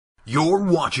You're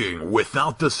watching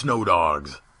Without the Snow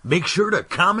Dogs. Make sure to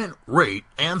comment, rate,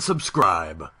 and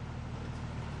subscribe.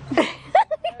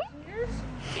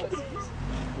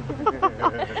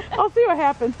 I'll see what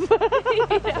happens.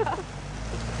 Yeah.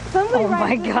 Oh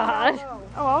my god.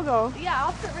 Oh, I'll go. Yeah,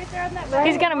 I'll sit right there on that.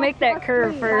 He's gonna make that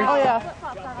curve first. Oh yeah.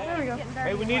 There we go.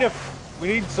 Hey, we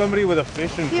need somebody with a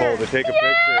fishing pole to take a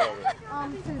picture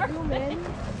of it. To zoom in.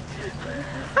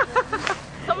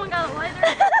 Someone got a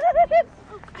lighter.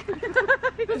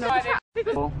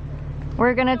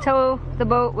 We're gonna tow the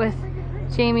boat with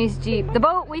Jamie's Jeep. The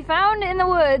boat we found in the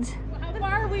woods. How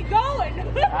far are we going? I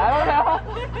don't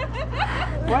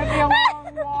know. Might be a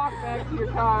long walk back to your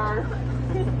car.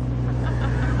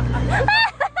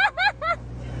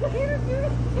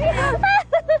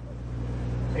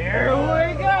 Here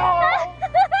we go!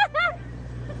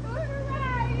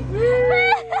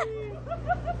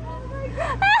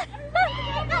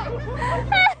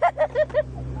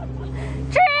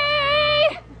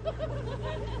 Tree!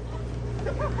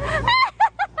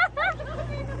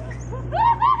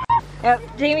 Yep,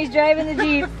 Jamie's driving the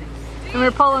Jeep and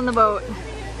we're pulling the boat.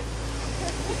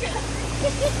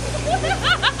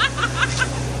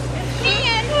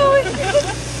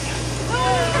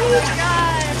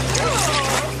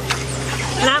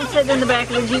 And I'm sitting in the back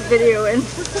of the Jeep videoing. I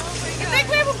think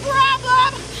we have a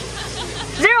problem!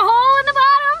 Is there a hole in the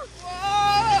bottom?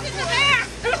 Whoa! It's in there!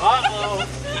 Uh-oh.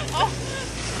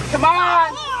 Come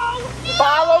on!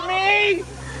 Follow me!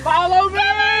 Follow me!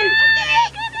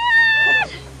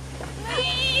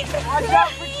 Please! Watch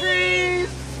out for trees!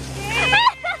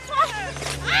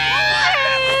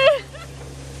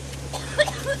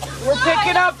 We're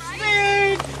picking up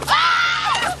speed!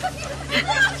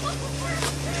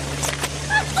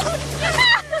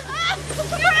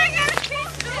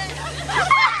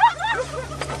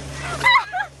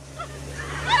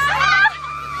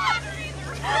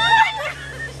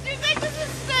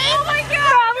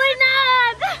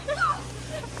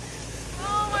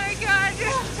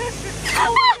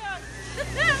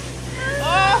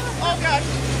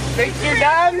 Think you're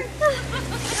done?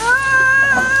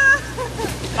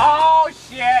 Oh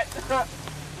shit!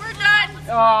 We're done!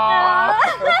 Oh.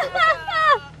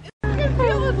 I can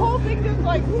feel this whole thing just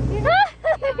like... I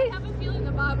have a feeling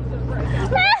the bottom's gonna break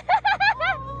out.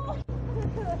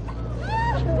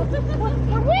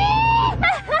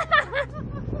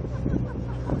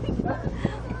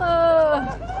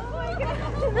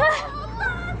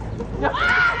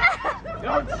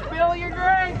 Don't spill your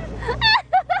drink!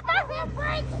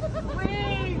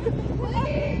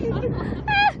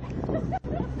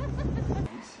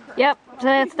 Yep, so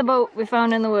that's the boat we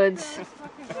found in the woods.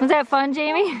 Was that fun,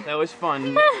 Jamie? That was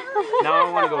fun. Now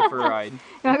I want to go for a ride. You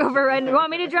want to go for a ride? You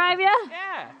want me to drive you?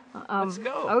 Yeah, let's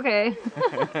go. Okay.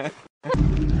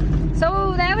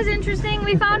 So that was interesting.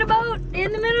 We found a boat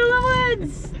in the middle of the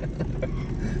woods.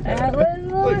 That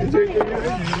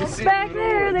was back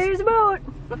there. There's a boat.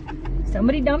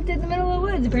 Somebody dumped it in the middle of the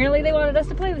woods. Apparently they wanted us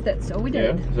to play with it, so we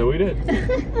did. Yeah, so we did.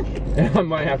 I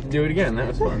might have to do it again. That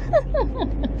was fun.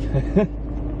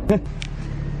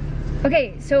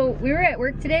 Okay, so we were at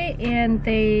work today and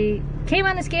they came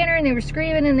on the scanner and they were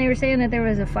screaming and they were saying that there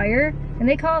was a fire, and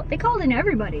they called in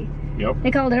everybody. Yep.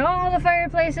 They called in all the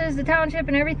fireplaces, the township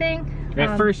and everything.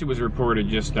 At first it was reported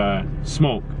just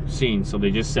smoke seen, so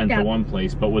they just sent to one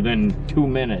place, but within 2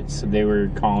 minutes they were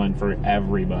calling for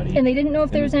everybody. And they didn't know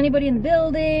if there was anybody in the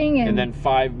building. And then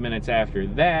 5 minutes after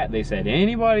that they said,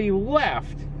 anybody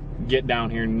left, get down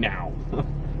here now.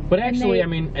 But actually, I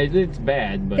mean, it's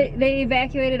bad, but... They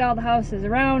evacuated all the houses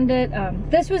around it.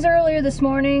 This was earlier this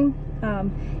morning.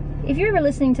 If you're ever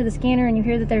listening to the scanner and you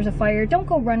hear that there's a fire, don't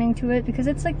go running to it, because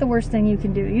it's like the worst thing you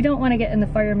can do. You don't want to get in the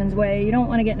fireman's way. You don't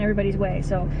want to get in everybody's way.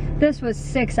 So this was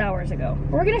 6 hours ago.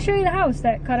 We're going to show you the house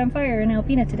that caught on fire in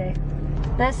Alpena today.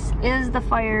 This is the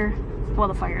fire. Well,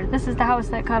 this is the house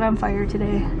that caught on fire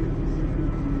today.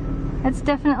 It's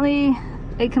definitely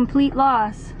a complete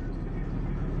loss.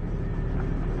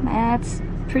 That's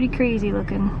pretty crazy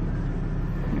looking.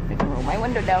 I can roll my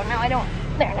window down now. I don't.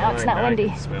 There, now it's not windy. I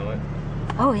can smell it.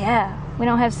 Oh yeah, we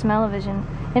don't have smell-o-vision.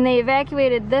 And they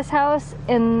evacuated this house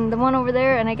and the one over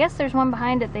there, and I guess there's one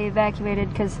behind it they evacuated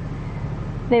because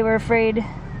they were afraid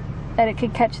that it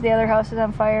could catch the other houses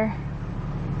on fire.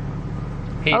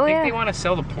 Hey, you think they want to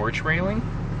sell the porch railing?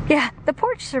 Yeah, the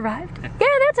porch survived. Yeah,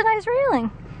 that's a nice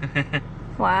railing.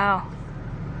 Wow.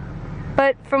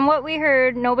 But from what we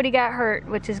heard, nobody got hurt,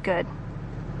 which is good.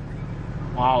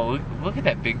 Wow, look at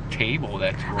that big table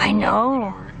that's rolled I know.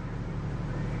 over.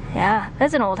 Yeah,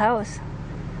 that's an old house.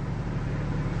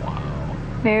 Wow.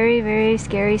 Very, very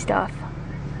scary stuff.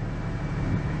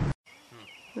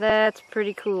 That's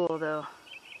pretty cool though.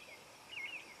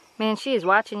 Man, she is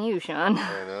watching you, Sean.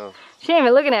 I know. She ain't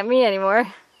even looking at me anymore.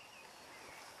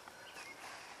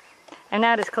 I'm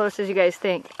not as close as you guys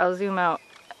think. I'll zoom out.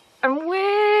 I'm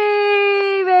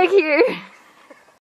way back here.